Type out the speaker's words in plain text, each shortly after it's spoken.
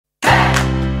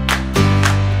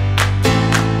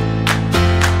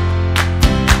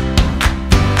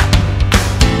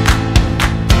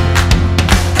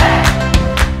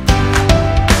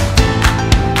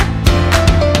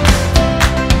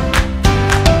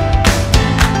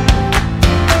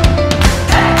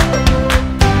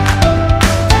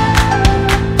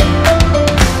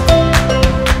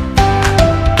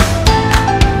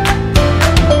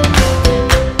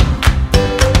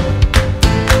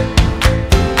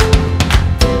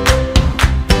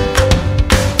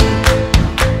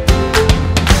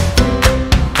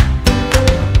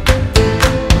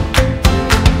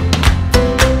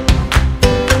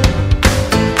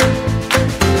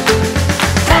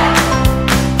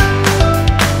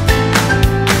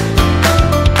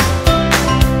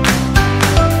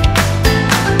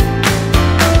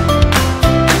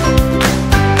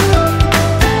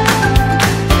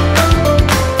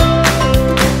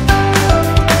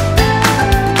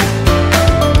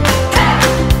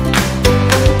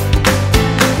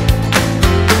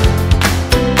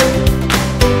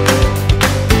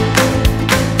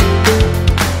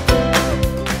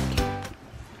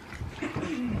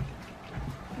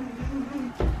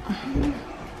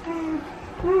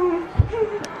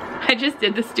I just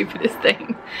did the stupidest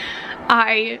thing.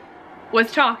 I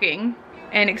was talking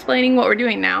and explaining what we're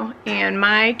doing now, and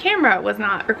my camera was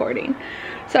not recording.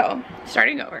 So,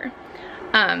 starting over.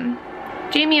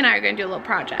 Jamey and I are gonna do a little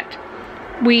project.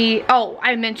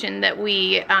 I mentioned that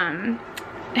we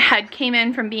had came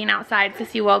in from being outside.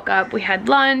 Sissy woke up, we had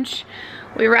lunch,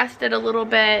 we rested a little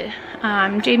bit.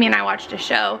 Jamey and I watched a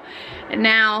show, and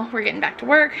now we're getting back to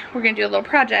work. We're gonna do a little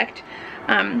project.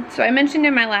 So I mentioned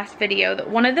in my last video that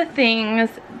one of the things,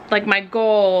 like my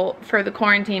goal for the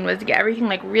quarantine, was to get everything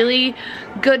like really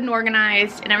good and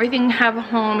organized, and everything have a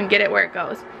home and get it where it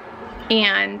goes.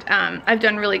 And I've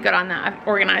done really good on that. I've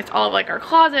organized all of like our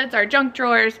closets, our junk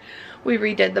drawers. We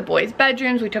redid the boys'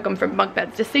 bedrooms. We took them from bunk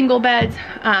beds to single beds.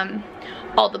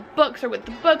 All the books are with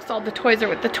the books, all the toys are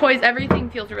with the toys. Everything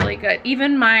feels really good.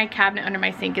 Even my cabinet under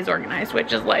my sink is organized,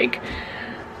 which is like,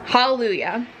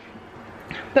 hallelujah.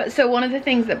 But so one of the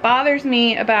things that bothers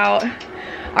me about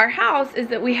our house is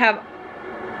that we have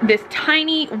this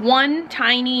one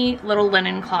tiny little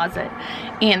linen closet,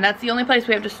 and that's the only place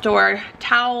we have to store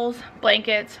towels,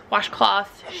 blankets,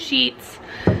 washcloths, sheets,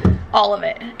 all of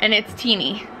it, and it's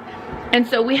teeny. And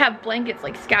so we have blankets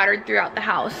like scattered throughout the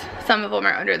house. Some of them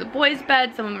are under the boys'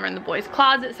 bed, some of them are in the boys'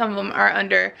 closet, some of them are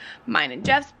under mine and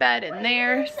Jeff's bed in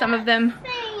there, some of them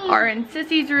are in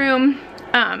Sissy's room.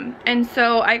 And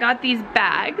so I got these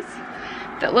bags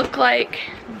that look like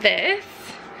this,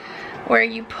 where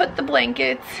you put the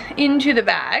blankets into the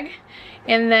bag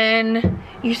and then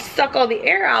you suck all the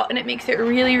air out, and it makes it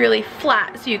really, really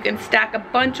flat, so you can stack a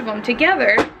bunch of them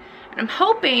together. And I'm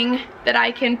hoping that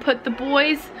I can put the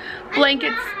boys'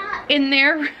 blankets in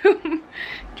their room.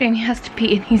 Jamey has to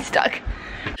pee and he's stuck.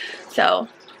 So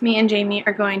me and Jamey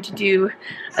are going to do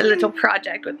a little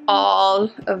project with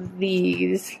all of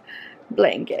these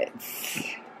blankets.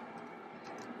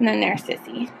 And then there's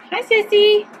Sissy. Hi,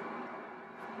 Sissy.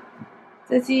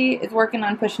 Sissy is working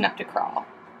on pushing up to crawl.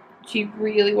 She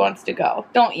really wants to go,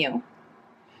 don't you?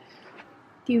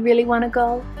 Do you really want to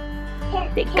go?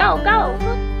 Say go,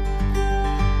 go.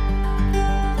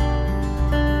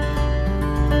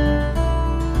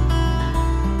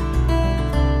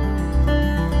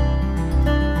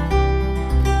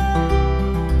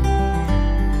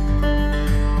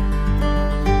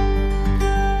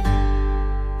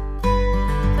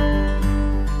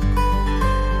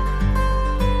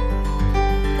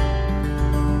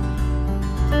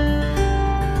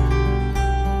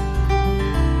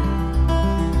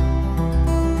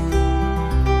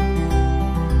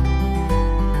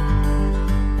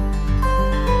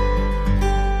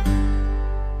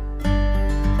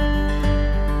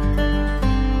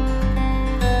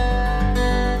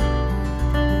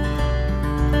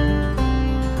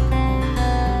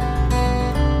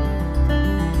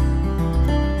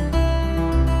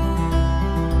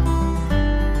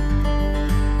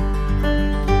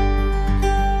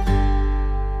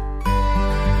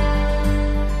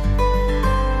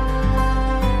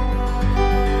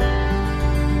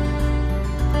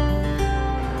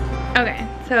 Okay,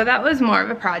 so that was more of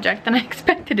a project than I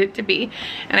expected it to be,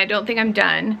 and I don't think I'm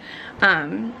done.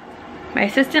 My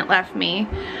assistant left me.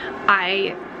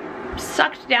 I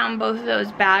sucked down both of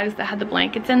those bags that had the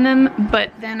blankets in them,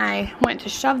 but then I went to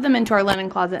shove them into our linen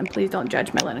closet, and please don't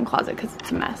judge my linen closet because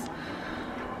it's a mess.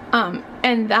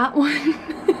 And that one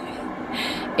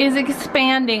is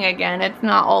expanding again. It's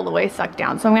not all the way sucked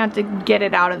down, so I'm gonna have to get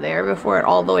it out of there before it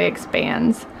all the way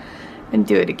expands and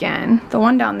do it again. The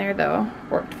one down there though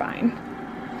worked fine.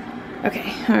 Okay,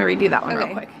 I'm gonna redo that one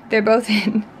real quick. They're both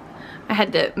in. I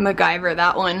had to MacGyver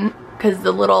that one because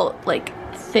the little like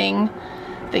thing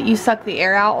that you suck the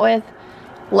air out with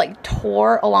like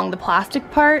tore along the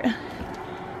plastic part,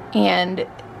 and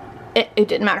it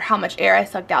didn't matter how much air I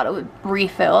sucked out, it would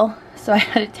refill, so I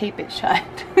had to tape it shut.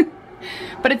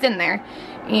 But it's in there,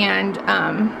 and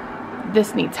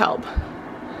this needs help,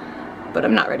 but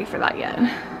I'm not ready for that yet.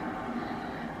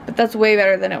 But that's way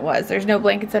better than it was. There's no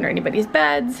blankets under anybody's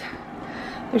beds.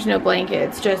 There's no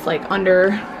blankets just like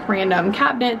under random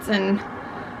cabinets and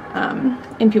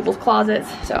in people's closets.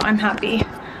 So I'm happy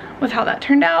with how that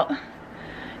turned out. It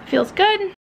feels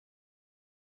good.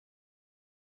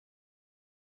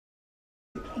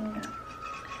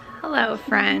 Hello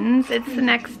friends, it's the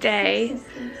next day.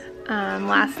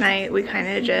 Last night we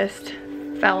kind of just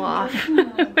fell off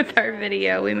with our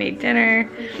video. We made dinner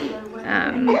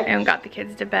and got the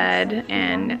kids to bed,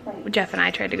 and Jeff and I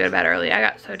tried to go to bed early. I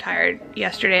got so tired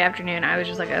yesterday afternoon. I was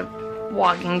just like a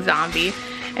walking zombie.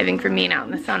 I think from being out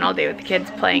in the sun all day with the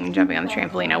kids playing and jumping on the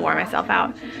trampoline, I wore myself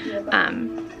out.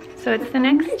 So it's the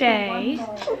next day.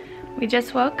 We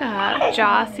just woke up.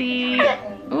 Jossy,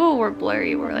 ooh, we're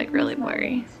blurry. We're like really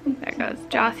blurry. There goes.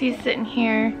 Jossy's sitting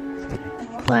here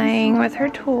playing with her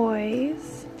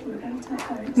toys.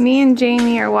 Me and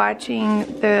Jamey are watching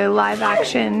the live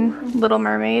action Little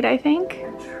Mermaid, I think.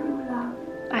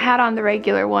 I had on the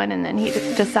regular one and then he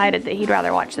decided that he'd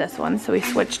rather watch this one, so we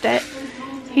switched it.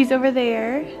 He's over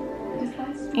there.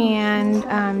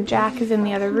 And Jack is in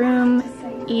the other room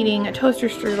eating a toaster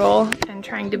strudel and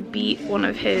trying to beat one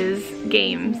of his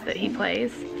games that he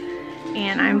plays.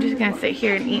 And I'm just gonna sit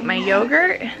here and eat my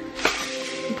yogurt and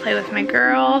play with my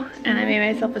girl, and I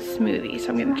made myself a smoothie, so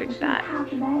I'm gonna drink that.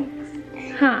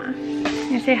 Huh. You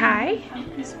gonna say hi?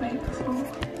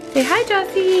 Say hi,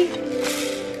 Jossy.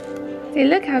 Say,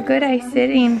 look how good I'm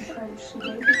sitting.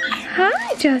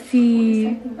 Hi,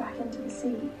 Jossy.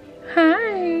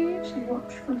 Hi.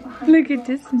 Look at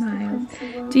this smile.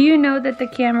 Do you know that the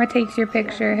camera takes your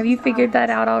picture? Have you figured that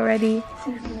out already?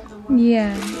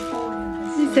 Yeah.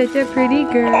 She's such a pretty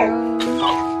girl.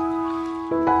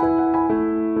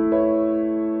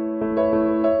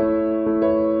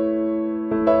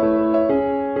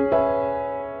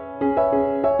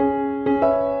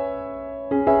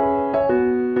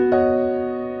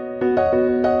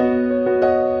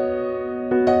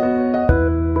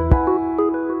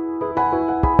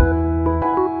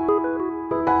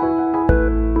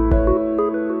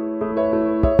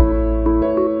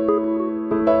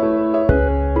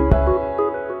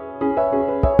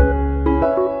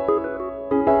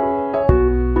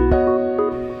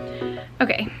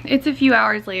 Okay, it's a few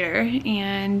hours later,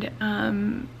 and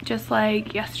just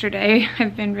like yesterday,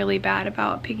 I've been really bad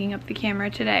about picking up the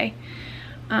camera today.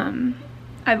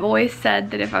 I've always said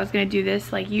that if I was gonna do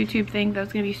this like YouTube thing, that I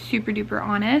was gonna be super duper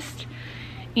honest,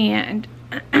 and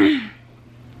I'm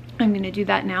gonna do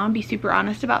that now and be super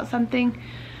honest about something.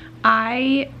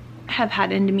 I have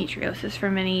had endometriosis for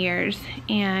many years,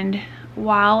 and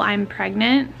while I'm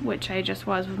pregnant, which I just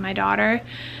was with my daughter,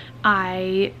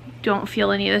 I don't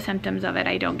feel any of the symptoms of it.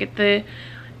 I don't get the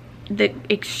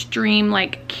extreme,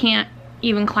 like, can't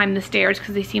even climb the stairs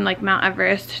because they seem like Mount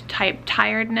Everest type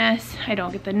tiredness. I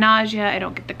don't get the nausea. I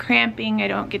don't get the cramping. I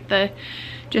don't get the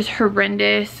just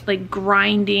horrendous, like,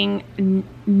 grinding,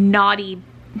 knotty,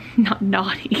 not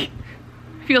knotty,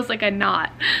 feels like a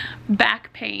knot,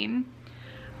 back pain.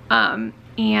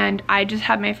 And I just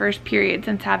had my first period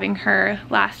since having her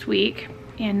last week.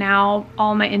 And now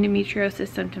all my endometriosis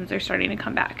symptoms are starting to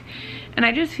come back. And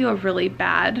I just feel really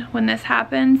bad when this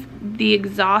happens. The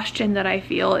exhaustion that I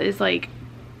feel is like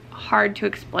hard to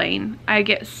explain. I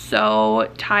get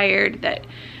so tired that,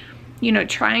 you know,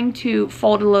 trying to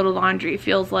fold a load of laundry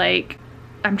feels like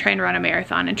I'm trying to run a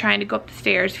marathon, and trying to go up the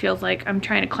stairs feels like I'm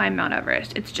trying to climb Mount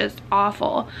Everest. It's just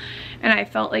awful. And I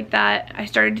felt like that, I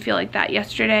started to feel like that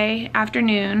yesterday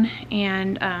afternoon,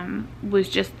 and was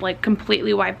just like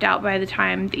completely wiped out by the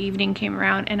time the evening came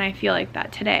around, and I feel like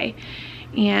that today.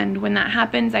 And when that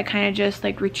happens, I kind of just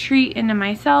like retreat into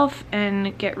myself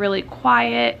and get really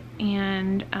quiet,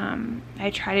 and I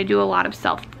try to do a lot of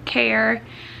self-care,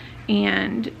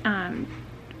 and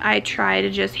I try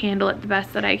to just handle it the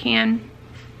best that I can.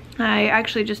 I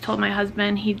actually just told my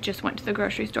husband, he just went to the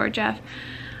grocery store, Jeff.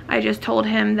 I just told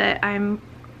him that I'm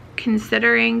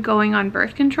considering going on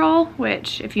birth control,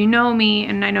 which, if you know me,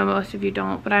 and I know most of you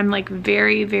don't, but I'm like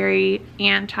very, very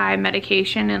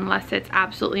anti-medication unless it's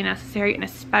absolutely necessary, and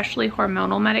especially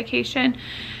hormonal medication,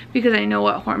 because I know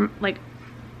what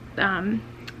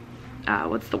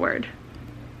what's the word?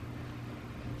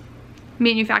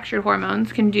 Manufactured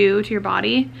hormones can do to your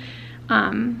body.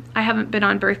 I haven't been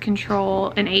on birth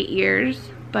control in 8 years,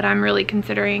 but I'm really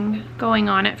considering going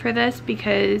on it for this,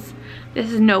 because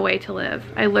this is no way to live.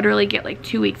 I literally get like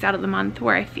 2 weeks out of the month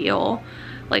where I feel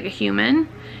like a human,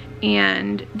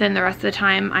 and then the rest of the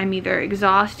time I'm either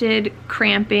exhausted,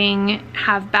 cramping,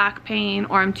 have back pain,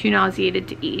 or I'm too nauseated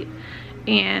to eat,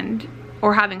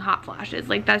 or having hot flashes.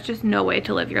 Like, that's just no way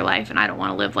to live your life, and I don't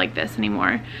want to live like this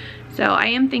anymore. So I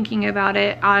am thinking about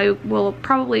it. I will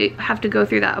probably have to go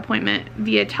through that appointment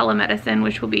via telemedicine,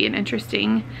 which will be an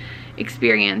interesting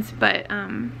experience. But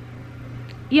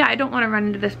yeah, I don't want to run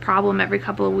into this problem every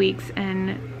couple of weeks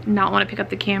and not want to pick up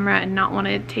the camera and not want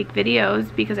to take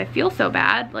videos because I feel so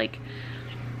bad. Like,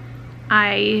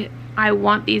 I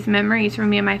want these memories from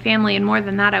me and my family, and more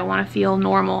than that, I want to feel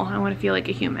normal. I want to feel like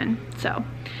a human. So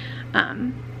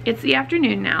it's the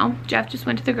afternoon now. Jeff just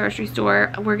went to the grocery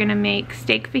store. We're gonna make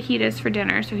steak fajitas for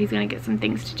dinner, so he's gonna get some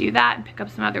things to do that and pick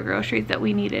up some other groceries that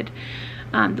we needed.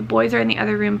 The boys are in the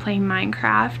other room playing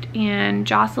Minecraft, and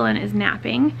Jocelyn is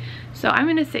napping. So I'm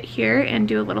gonna sit here and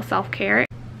do a little self-care.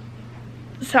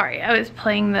 Sorry, I was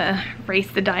playing the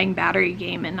Race the Dying Battery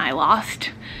game and I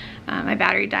lost. My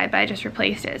battery died, but I just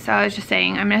replaced it. So I was just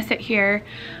saying I'm gonna sit here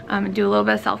and do a little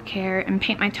bit of self-care and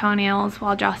paint my toenails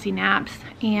while Jossy naps,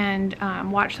 and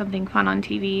watch something fun on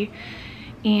TV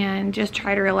and just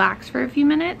try to relax for a few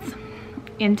minutes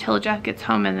until Jeff gets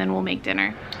home, and then we'll make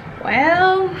dinner.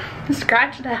 Well,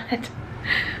 scratch that.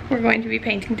 We're going to be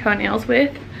painting toenails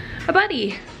with a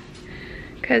buddy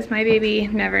because my baby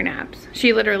never naps.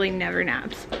 She literally never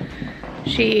naps.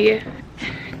 She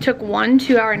took 1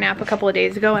 2-hour nap a couple of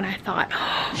days ago, and I thought,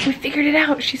 oh, we figured it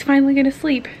out. She's finally gonna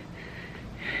sleep.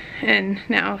 And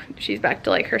now she's back to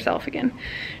like herself again.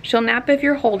 She'll nap if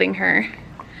you're holding her,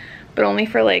 but only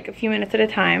for like a few minutes at a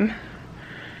time,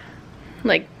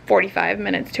 like 45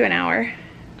 minutes to an hour.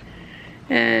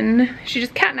 And she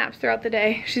just cat naps throughout the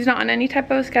day. She's not on any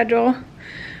type of schedule.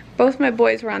 Both my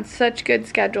boys were on such good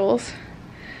schedules,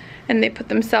 and they put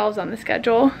themselves on the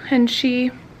schedule, and she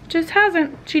just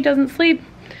hasn't. She doesn't sleep.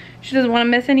 She doesn't want to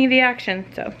miss any of the action,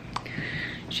 so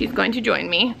she's going to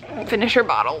join me, finish her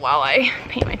bottle while I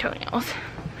paint my toenails.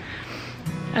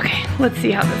 Okay, let's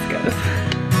see how this goes.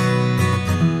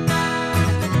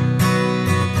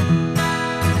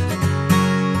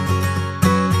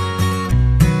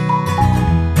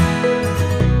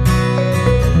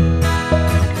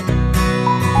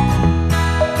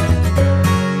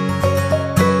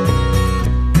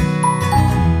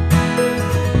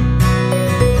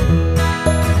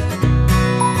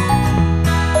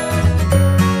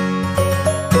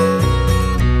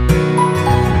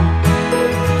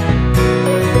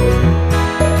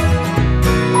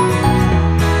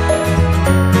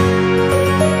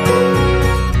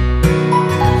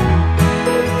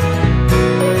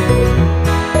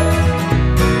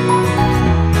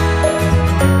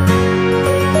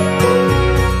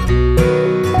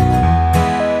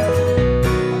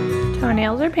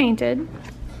 Painted.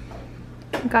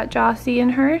 Got Jossy in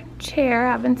her chair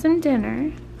having some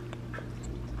dinner.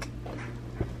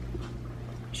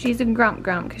 She's a grump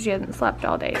because she hasn't slept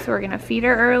all day, so we're gonna feed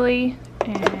her early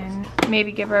and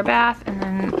maybe give her a bath, and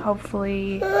then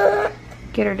hopefully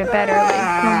get her to bed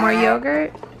early. No more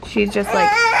yogurt. She's just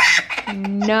like,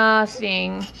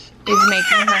 nothing is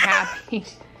making her happy.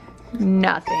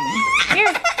 Nothing.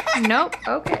 Here. Nope.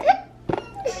 Okay.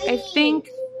 I think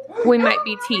we might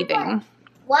be teething.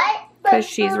 What? Because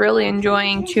she's really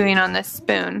enjoying chewing on this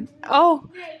spoon. Oh,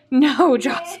 no,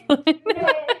 Jocelyn.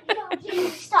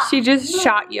 She just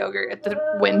shot yogurt at the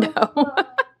window.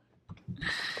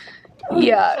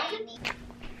 Yuck.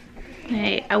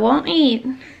 Hey, I won't eat.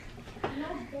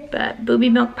 But booby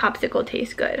milk popsicle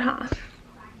tastes good, huh?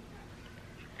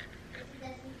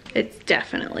 It's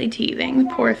definitely teething,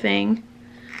 poor thing.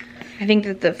 I think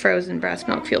that the frozen breast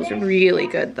milk feels really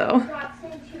good though.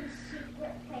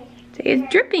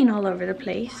 It's dripping all over the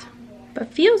place,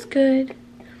 but feels good.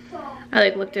 I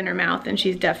like looked in her mouth and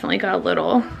she's definitely got a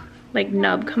little like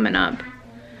nub coming up.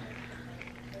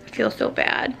 I feel so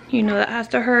bad. You know that has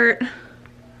to hurt.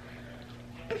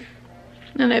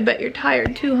 And I bet you're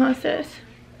tired too, huh, sis?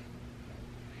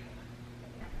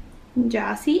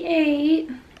 Jossy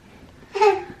ate.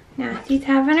 Now she's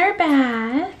having her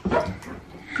bath.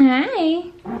 Hi.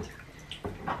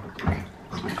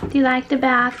 Do you like the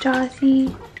bath,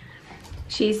 Jossy?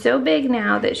 She's so big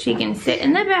now that she can sit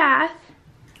in the bath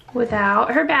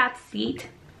without her bath seat,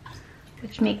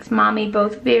 which makes mommy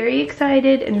both very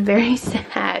excited and very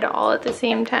sad all at the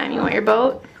same time. You want your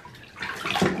boat?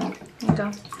 There you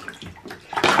go.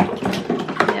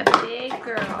 A big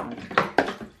girl.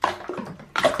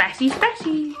 Splashy,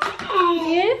 splashy.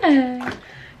 Yeah.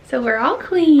 So we're all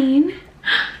clean.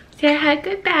 Sarah had a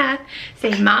good bath.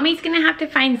 Say, mommy's gonna have to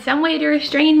find some way to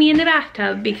restrain me in the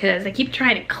bathtub because I keep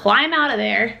trying to climb out of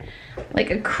there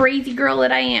like a crazy girl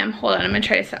that I am. Hold on, I'm gonna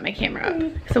try to set my camera up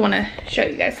because I wanna show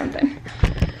you guys something.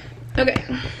 Okay.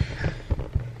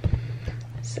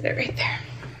 Set it right there.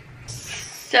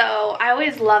 So I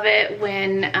always love it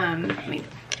when, let me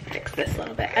fix this a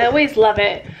little bit. I always love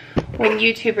it when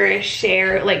YouTubers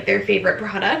share like their favorite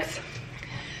products.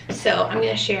 So I'm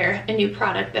gonna share a new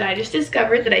product that I just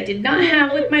discovered that I did not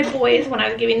have with my boys when I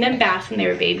was giving them baths when they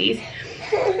were babies.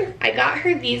 I got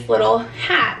her these little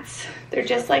hats. They're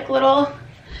just like little,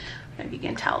 maybe you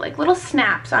can tell, like little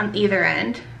snaps on either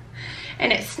end.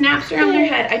 And it snaps around their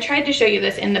head. I tried to show you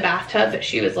this in the bathtub, but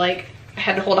she was like, I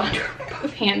had to hold on to her with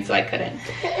both hands so I couldn't.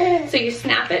 So you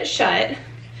snap it shut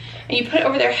and you put it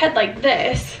over their head like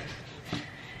this.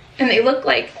 And they look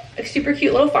like a super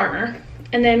cute little farmer.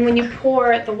 And then when you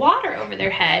pour the water over their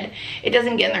head, it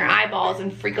doesn't get in their eyeballs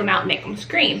and freak them out and make them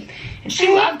scream. And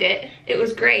she loved it. It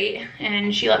was great.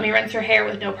 And she let me rinse her hair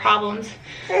with no problems.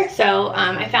 So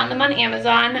I found them on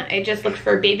Amazon. I just looked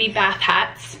for baby bath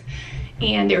hats.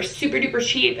 and they were super duper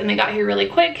cheap, and they got here really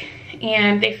quick,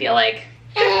 and they feel like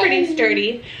they're pretty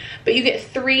sturdy. But you get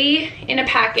 3 in a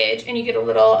package, and you get a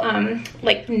little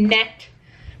like net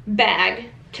bag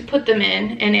to put them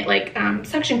in, and it like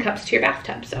suction cups to your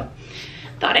bathtub. So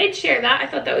thought I'd share that. I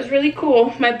thought that was really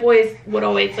cool. My boys would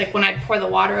always, like, when I'd pour the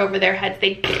water over their heads,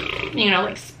 they'd, you know,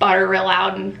 like sputter real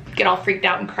loud and get all freaked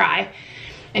out and cry.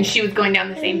 And she was going down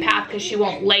the same path because she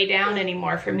won't lay down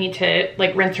anymore for me to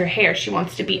like rinse her hair. She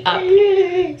wants to be up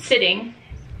sitting.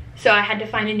 So I had to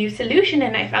find a new solution,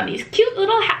 and I found these cute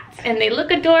little hats, and they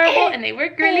look adorable and they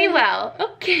work really well.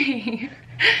 Okay.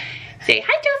 Say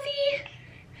hi, Jossy.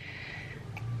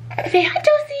 Say hi,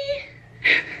 Jossy.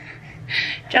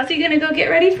 Jossy's gonna go get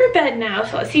ready for bed now,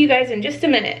 so I'll see you guys in just a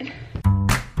minute.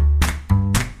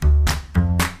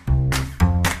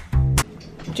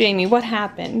 Jamie, what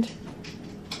happened?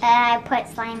 I put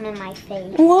slime in my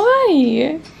face.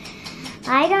 Why?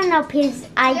 I don't know, because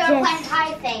I just... playing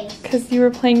pie face. Because you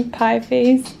were playing pie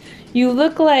face? You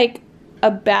look like a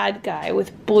bad guy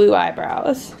with blue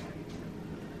eyebrows.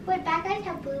 Wait, bad guys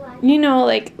have blue eyes? You know,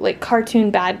 like cartoon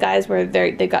bad guys where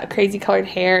they got crazy colored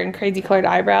hair and crazy colored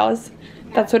eyebrows?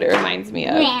 That's what it reminds me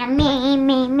of. Me.